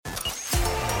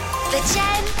The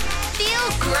Gem Feel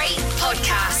Great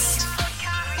Podcast.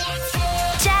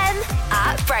 Gem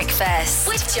at Breakfast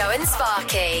with Joe and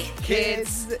Sparky.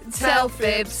 Kids tell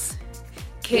fibs.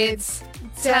 Kids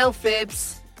tell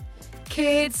fibs.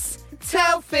 Kids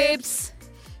tell fibs.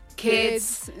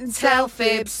 Kids tell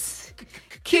fibs.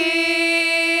 Kids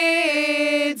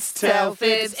tell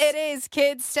fibs. It is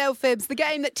Kids Tell Fibs, the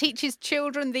game that teaches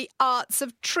children the arts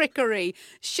of trickery,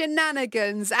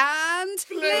 shenanigans and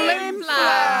flim-flam.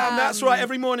 That's right.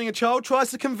 Every morning a child tries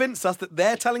to convince us that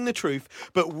they're telling the truth,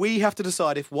 but we have to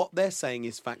decide if what they're saying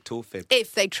is fact or fib.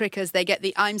 If they trick us, they get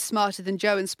the I'm Smarter Than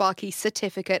Joe and Sparky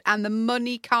certificate, and the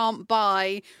money can't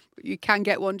buy, but you can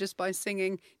get one just by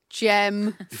singing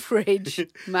Gem Fridge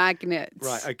Magnets.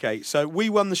 Right, okay. So we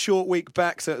won the short week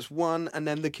back, so it's 1, and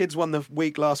then the kids won the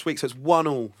week last week, so it's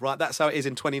 1-1. Right, that's how it is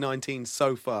in 2019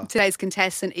 so far. Today's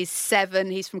contestant is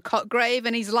 7. He's from Cotgrave,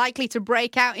 and he's likely to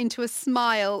break out into a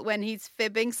smile when he's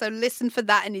fibbing, so listen for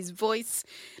that in his voice.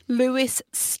 Lewis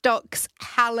Stocks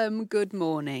Hallam, good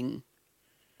morning.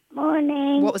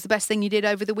 Morning. What was the best thing you did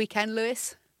over the weekend,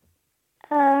 Lewis?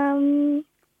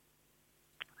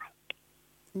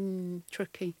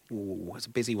 Tricky. Ooh, it's a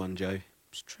busy one, Joe.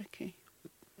 It's tricky.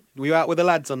 Were you out with the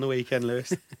lads on the weekend,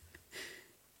 Lewis?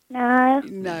 No.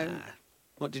 No.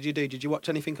 What did you do? Did you watch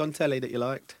anything on telly that you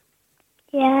liked?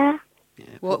 Yeah.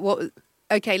 What?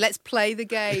 Okay, let's play the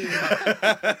game.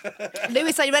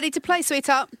 Lewis, are you ready to play,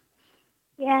 sweetheart?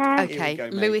 Yeah. Okay, Here we go,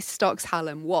 mate. Lewis Stocks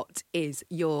Hallam, what is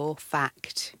your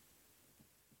fact?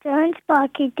 John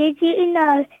Sparky, did you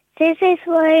know scissors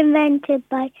were invented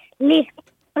by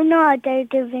Leonardo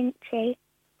da Vinci?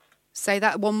 Say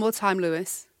that one more time,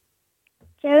 Lewis.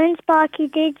 Joe and Sparky,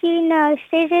 did you know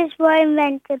scissors were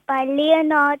invented by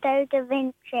Leonardo da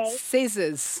Vinci?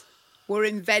 Scissors were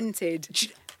invented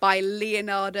by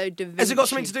Leonardo da Vinci. Has it got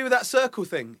something to do with that circle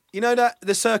thing? You know that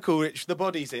the circle which the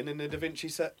body's in the Da Vinci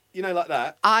set? You know, like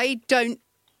that? I don't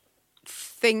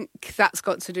think that's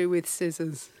got to do with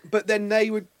scissors. But then they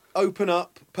would open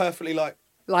up perfectly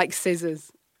Like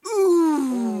scissors.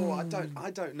 Oh, I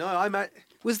don't know.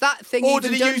 Was that thing Or even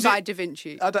did he done use by it- Da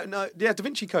Vinci? I don't know. Yeah, Da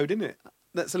Vinci Code, isn't it?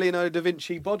 That's a Leonardo da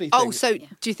Vinci body thing. Oh, so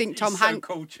do you think Tom Hanks...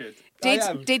 cultured. I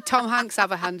am. Did Tom Hanks have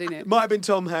a hand in it? Might have been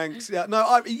Tom Hanks. Yeah,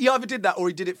 no, he either did that or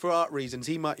he did it for art reasons.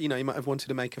 He might have wanted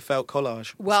to make a felt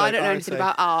collage. Well, So I don't know would anything say-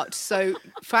 about art, so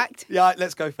fact? Yeah,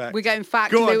 let's go fact. We're going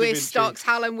fact. Go on, Da Lewis Vinci. Stocks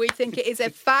Hallam, we think it is a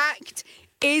fact.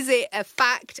 Is it a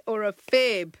fact or a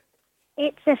fib?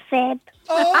 It's a fib.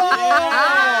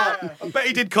 I bet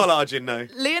he did collaging though.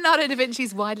 Leonardo da Vinci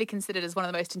is widely considered as one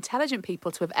of the most intelligent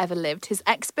people to have ever lived. His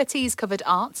expertise covered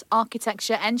art,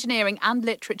 architecture, engineering and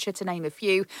literature, to name a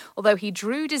few. Although he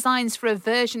drew designs for a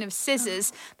version of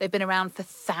scissors, they've been around for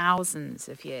thousands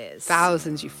of years.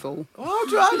 Thousands, you fool.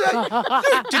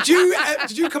 Oh,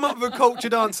 did you come up with a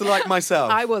cultured answer like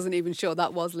myself? I wasn't even sure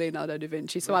that was Leonardo da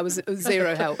Vinci, so I was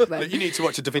zero help then. You need to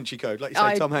watch a Da Vinci Code, like you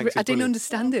say. Tom Hanks. I is didn't brilliant.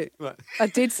 understand it. Right. I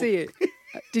did see it.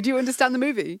 Did you understand the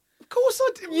movie? Of course I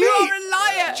did. You're a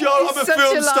liar. Joe, I'm You're a such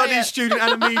film a liar. studies student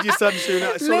and a media studies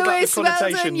student. It's all about the Lewis, well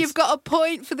connotations. done. You've got a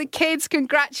point for the kids.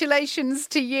 Congratulations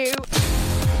to you.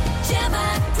 Gem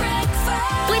at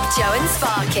Breakfast with Joe and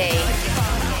Sparky.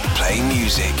 Play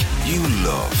music you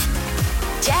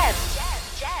love. Gem.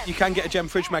 You can get a Gem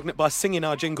Fridge Magnet by singing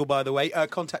our jingle, by the way.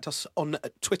 Contact us on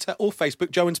Twitter or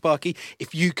Facebook, Joe and Sparky,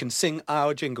 if you can sing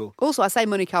our jingle. Also, I say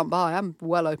money can't buy. I'm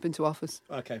well open to offers.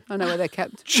 Okay. I know where they're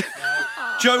kept.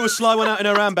 Joe will sly one out in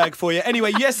her handbag for you.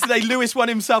 Anyway, yesterday, Lewis won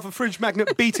himself a fridge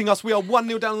magnet, beating us. We are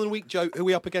 1-0 down in the week, Joe. Who are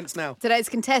we up against now? Today's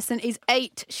contestant is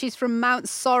 8. She's from Mount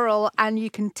Sorrel, and you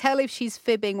can tell if she's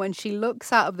fibbing when she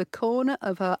looks out of the corner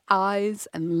of her eyes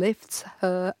and lifts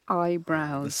her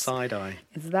eyebrows. The side eye.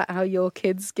 Is that how your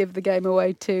kids give the game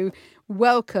away too?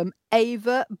 Welcome,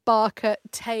 Ava Barker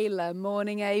Taylor.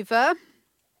 Morning, Ava.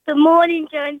 Good morning,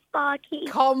 Joe and Sparky.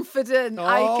 Confident.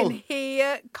 I Oh. can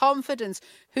hear confidence.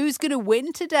 Who's going to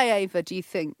win today, Ava, do you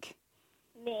think?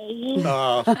 Me.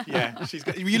 Oh, yeah.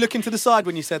 Were you looking to the side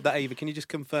when you said that, Ava? Can you just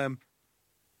confirm?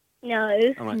 No.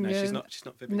 All right, no, No. she's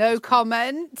not fibbing. No That's fine.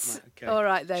 comment. Right, okay. All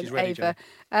right then, She's ready, Ava.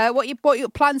 What your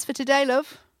plans for today,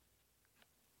 love?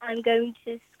 I'm going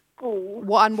to school.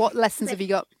 What lessons have you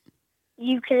got?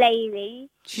 Ukulele.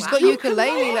 She's got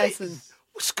ukulele lessons.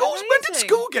 When did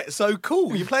school get so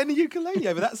cool? You're playing the ukulele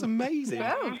over. That's amazing.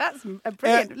 Oh, that's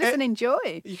brilliant. Listen,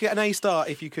 enjoy. You get an A star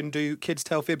if you can do Kids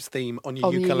Tell Fibs theme on your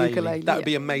On your ukulele. ukulele, That would yeah.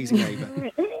 be amazing,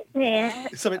 Ava. Yeah.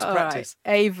 Something to All practice.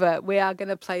 right, Ava, we are going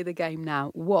to play the game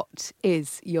now. What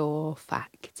is your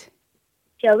fact?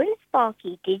 Joe and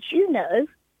Sparky, did you know?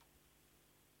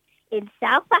 In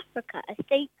South Africa, a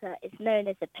stapler is known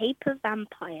as a paper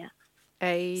vampire.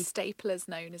 A Stapler's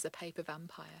known as a paper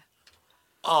vampire.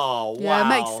 Oh, wow. Yeah, it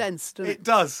makes sense, doesn't it? It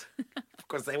does.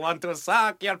 Because they want to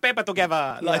suck your paper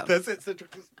together. Like this.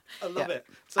 I love it.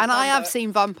 So And I have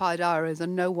seen Vampire Diaries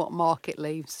and know what mark it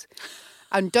leaves.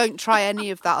 And don't try any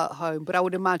of that at home, but I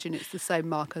would imagine it's the same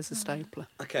mark as a stapler.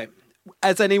 Okay.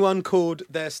 Has anyone called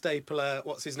their stapler,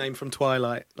 what's his name from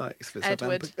Twilight?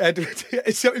 Edward. Edward.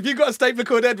 So have you got a stapler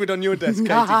called Edward on your desk, Katie?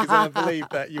 Because I believe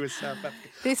that you were South African.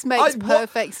 This makes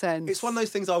perfect sense. It's one of those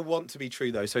things I want to be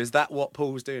true, though. So is that what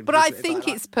Paul's doing? But I think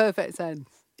it's perfect sense.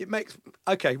 It makes...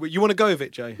 Okay, well, you want to go with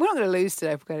it, Joe? We're not going to lose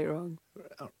today if we get it wrong.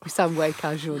 We sound way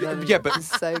casual, don't we? Yeah, but...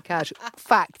 It's so casual.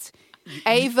 Fact.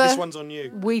 Ava, this one's on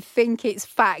you. We think it's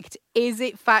fact. Is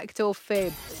it fact or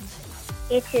fib?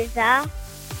 It is a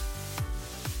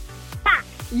fact.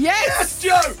 Yes! Yes,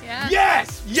 Joe! Yeah.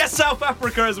 Yes! Yes, South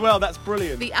Africa as well. That's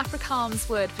brilliant. The Afrikaans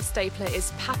word for stapler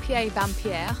is papier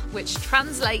vampire, which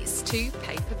translates to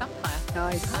paper vampire.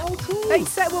 Nice. Oh, cool. We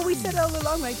said all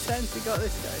along, makes sense. We got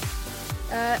this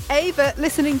guy. Ava,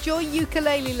 listen, enjoy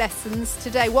ukulele lessons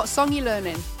today. What song are you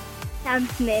learning? Sam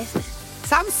Smith.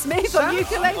 Sam Smith on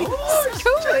ukulele. It's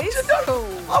cool.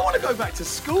 I want to go back to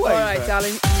school, All Ava. right,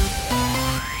 darling.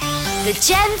 The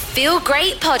Gem Feel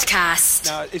Great podcast.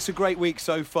 Now, it's a great week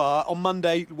so far. On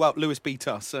Monday, well, Lewis beat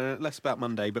us. Less about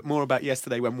Monday, but more about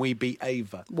yesterday when we beat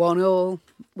Ava. 1-1.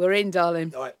 We're in,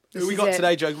 darling. All right. This Who we is got it.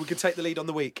 today, Joe? We can take the lead on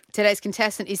the week. Today's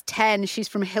contestant is 10. She's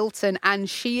from Hilton and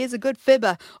she is a good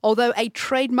fibber, although a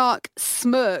trademark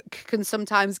smirk can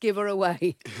sometimes give her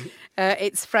away.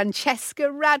 It's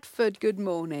Francesca Radford. Good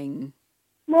morning.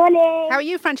 Morning. How are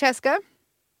you, Francesca?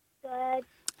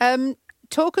 Good.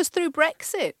 Talk us through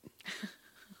Brexit. Is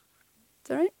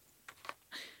that right?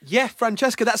 Yeah,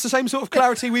 Francesca, that's the same sort of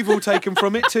clarity we've all taken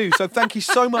from it too. So thank you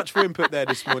so much for input there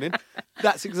this morning.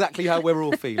 That's exactly how we're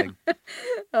all feeling.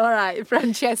 All right,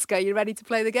 Francesca, you ready to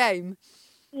play the game?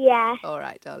 Yeah. All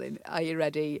right, darling. Are you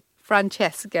ready?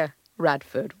 Francesca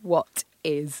Radford, what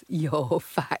is your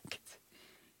fact?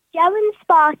 Joe and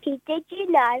Sparky, did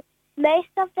you know most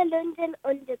of the London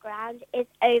Underground is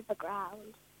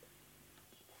overground?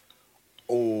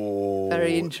 Oh,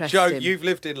 Very interesting. Joe, you've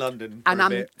lived in London for And a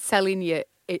I'm bit. telling you,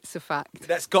 it's a fact.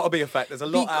 That's got to be a fact. There's a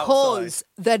lot Because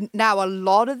outside. now a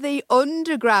lot of the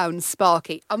underground,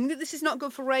 Sparky, this is not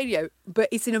good for radio, but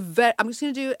it's in I'm just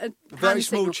going to do a Very hand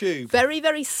small signal. tube. Very,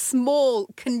 very small,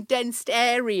 condensed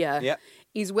area Yep.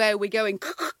 is where we're going.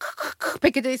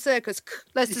 Piccadilly Circus,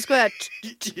 Leicester Square.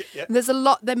 Yeah. There's a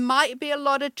lot. There might be a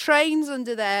lot of trains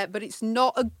under there, but it's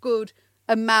not a good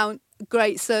amount,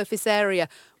 great surface area.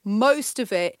 Most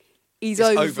of it is It's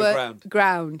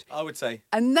overground. I would say.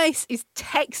 And this is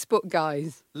textbook,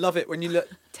 guys. Love it when you look.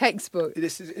 Textbook.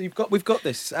 We've got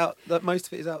this out. That most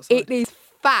of it is outside. It is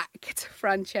fact,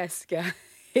 Francesca.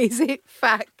 Is it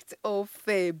fact or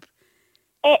fib?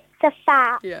 It's a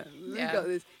fact. Yeah, we've Yeah. got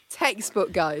this.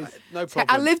 Textbook, guys. No I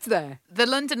problem. lived there. The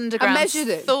London Underground measured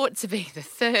is it. thought to be the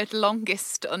third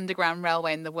longest underground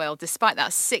railway in the world. Despite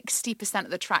that, 60%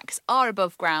 of the tracks are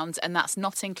above ground, and that's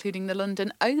not including the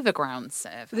London Overground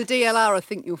survey. The DLR, I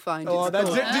think you'll find. Oh, it's that's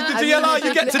called. it. The DLR,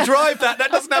 you get to drive that.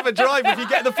 That doesn't have a drive. If you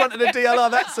get in the front of the DLR,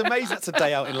 that's amazing. That's a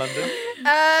day out in London.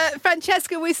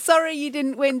 Francesca, we're sorry you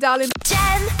didn't win, darling.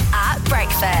 Gem at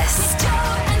breakfast.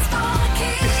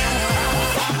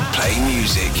 Play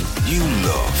music you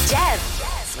love. Gem.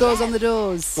 Scores on the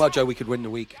doors. Well, Joe, we could win the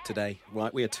week today,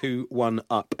 right? We are 2-1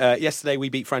 up. Yesterday, we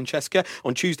beat Francesca.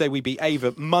 On Tuesday, we beat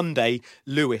Ava. Monday,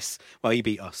 Lewis. Well, he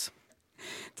beat us.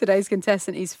 Today's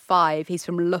contestant is 5. He's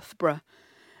from Loughborough.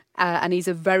 And he's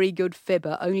a very good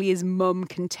fibber. Only his mum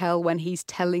can tell when he's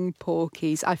telling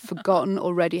porkies. I've forgotten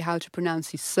already how to pronounce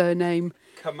his surname.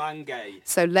 Kamange.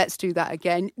 So let's do that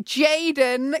again.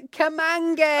 Jaden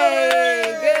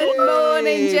Kamange. Good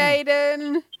morning,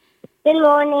 Jaden. Good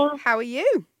morning. How are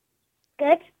you?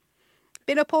 Good.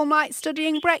 Been up all night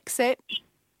studying Brexit?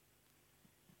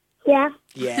 Yeah.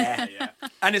 Yeah.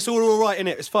 And it's all right, isn't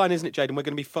it? It's fine, isn't it, Jaden? We're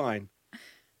going to be fine.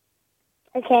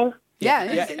 Okay. Yeah.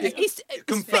 Yeah. He's a bit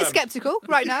Confirmed. sceptical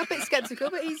right now, but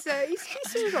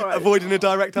he's all right. Avoiding a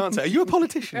direct answer. Are you a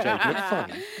politician, Jaden? It's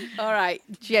fine. All right,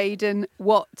 Jaden,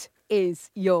 what is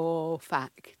your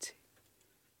fact?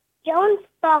 Joe and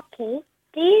Sparky,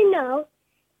 do you know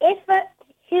if a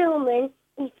human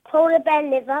eats polar bear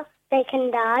liver, they can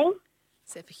die?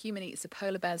 So if a human eats a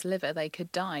polar bear's liver, they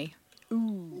could die.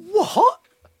 What?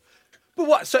 But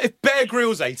what? So if Bear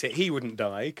Grylls ate it, he wouldn't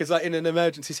die? Because like, in an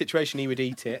emergency situation, he would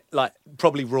eat it, like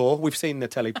probably raw. We've seen the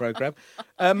telly programme.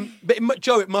 But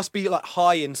Joe, it must be like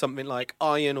high in something like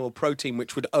iron or protein,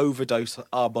 which would overdose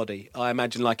our body. I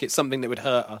imagine like it's something that would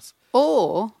hurt us.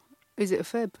 Or is it a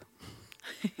fib?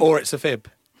 Or it's a fib.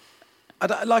 I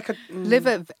don't, like a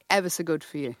Liver ever so good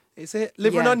for you. Is it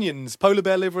liver and Yeah. onions? Polar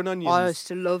bear liver and onions. I used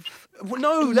to love. Well,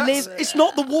 no, that's Liv- it's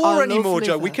not the war I love anymore,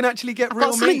 Joe. liver. We can actually get I've real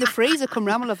got some in meat. the freezer. Come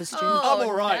round, we'll have a stew. I'm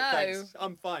all right, no. thanks.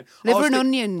 I'm fine. Liver I'll and stick-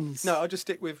 onions. No, I'll just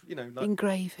stick with like. In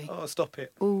gravy. Oh, stop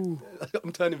it! Ooh.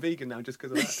 I'm turning vegan now just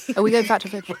because of that. Are we going fact or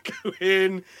fib? Go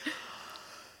in.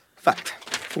 Fact.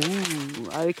 Ooh.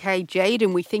 Okay,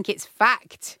 Jaden, we think it's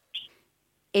fact.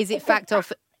 Is it fact or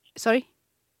sorry?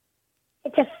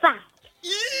 It's a fact.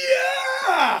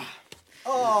 Yeah!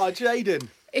 Oh, Jaden.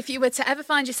 If you were to ever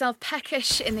find yourself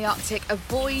peckish in the Arctic,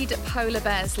 avoid polar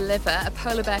bear's liver. A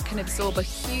polar bear can absorb a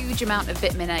huge amount of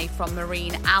vitamin A from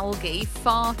marine algae,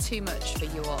 far too much for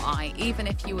you or I. Even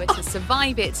if you were to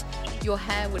survive it, your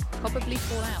hair would probably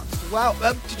fall out. Wow.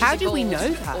 How do we know Or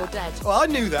that? dead. Well, I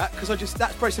knew that because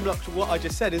that's very similar to what I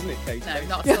just said, isn't it, Kate? No,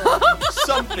 not at all.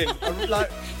 Something like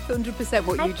 100%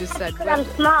 what you just said. Because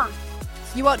I'm smart.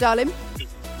 You what, darling?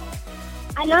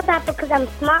 I know that because I'm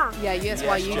smart. Yeah, that's Yes,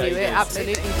 why you knew it. Jaden.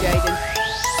 Absolutely, Jaden.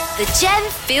 The Gem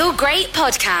Feel Great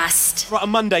Podcast. right on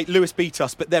Monday, Lewis beat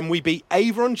us, but then we beat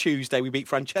Ava on Tuesday, we beat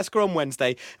Francesca on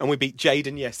Wednesday, and we beat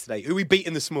Jaden yesterday. Who we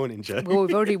beating this morning, Joe? Well,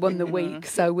 we've already won the week,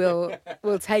 so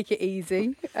we'll take it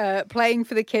easy. Playing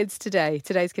for the kids today.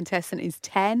 Today's contestant is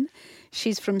 10.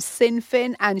 She's from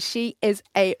Sinfin, and she is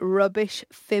a rubbish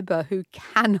fibber who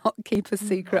cannot keep a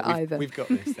secret either. We've got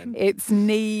this then. It's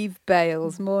Neve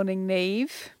Bales. Morning,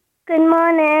 Neve. Good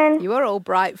morning. You are all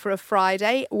bright for a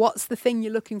Friday. What's the thing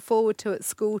you're looking forward to at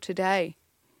school today?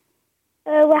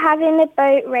 We're having a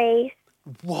boat race.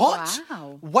 What?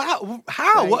 Wow. Wow.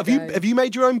 How? There What you have go. you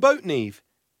made your own boat, Neve?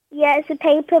 Yeah, it's a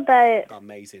paper boat.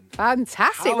 Amazing.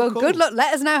 Fantastic. How Well, cool. good luck.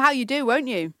 Let us know how you do, won't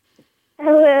you? I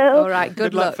will. All right,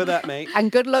 good luck for that, mate.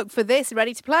 And good luck for this.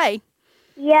 Ready to play?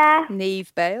 Yeah.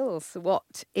 Neve Bales,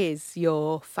 what is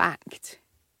your fact?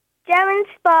 Joe and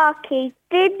Sparky,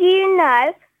 did you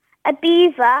know a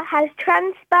beaver has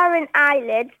transparent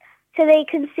eyelids so they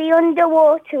can see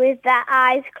underwater with their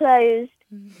eyes closed?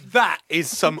 That is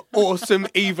some awesome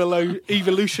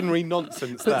evolutionary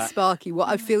nonsense, But that. Sparky, what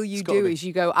I feel you It's gotta do be. is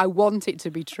you go, I want it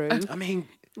to be true, I mean,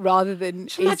 rather than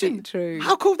is imagine it true?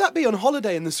 how cool would that be on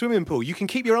holiday in the swimming pool? You can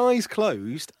keep your eyes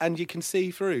closed and you can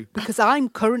see through. Because I'm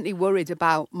currently worried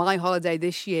about my holiday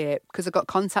this year because I've got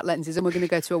contact lenses and we're going to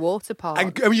go to a water park.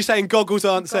 And are you saying goggles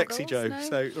aren't sexy, Joe? no.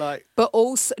 So, like, But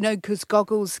also, no, because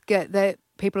goggles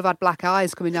people have had black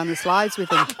eyes coming down the slides with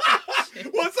them.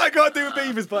 what's that got to do with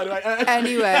beavers, by the way?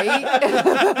 Anyway,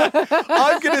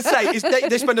 I'm going to say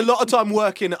they spend a lot of time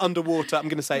working underwater. I'm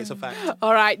going to say it's a fact.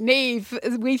 all right, Neve,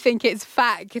 we think it's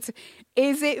fact.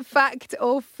 Is it fact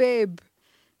or fib?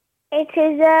 It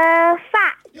is a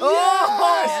fact.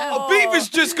 Oh, beavers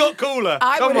just got cooler.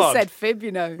 I Come would have on. said fib,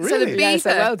 you know. So the Really? beaver, Yeah, so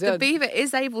well the done. beaver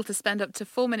is able to spend up to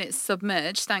 4 minutes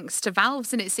submerged thanks to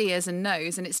valves in its ears and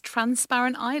nose and its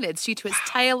transparent eyelids. Due to its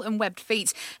tail and webbed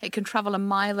feet, it can travel 1.5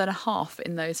 miles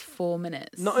in those 4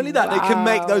 minutes. Not only that, they can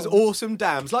make those Wow. awesome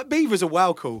dams. Like beavers are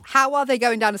wow cool. How are they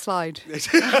going down a slide?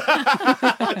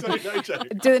 I don't know, Joe.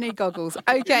 Do they need goggles?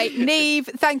 Okay, Neve,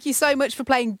 thank you so much for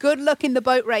playing. Good luck in the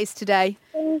boat race today.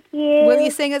 Thank you. Will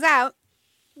you sing us out?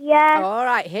 Yeah. All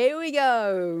right, here we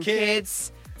go.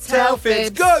 Kids, tell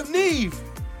fibs. Go, Neve.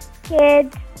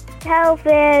 Kids, tell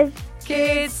fibs.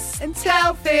 Kids and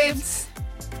tell fibs.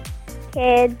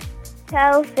 Kids,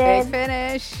 tell Big fibs.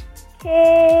 finish.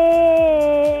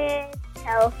 Kids,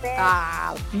 tell fibs.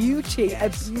 Ah, beauty, a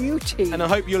beauty. And I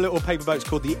hope your little paper boat's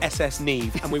called the SS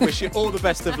Neve. And we wish you all the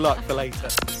best of luck for later.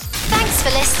 Thanks for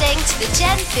listening to the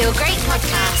Gem Feel Great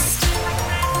Podcast.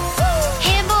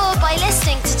 Hear more by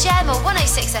listening to Gem on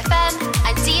 106 FM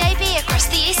and DAB across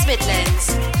the East Midlands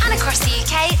and across the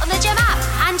UK on the Gem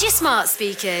app and your smart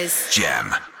speakers.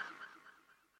 Gem.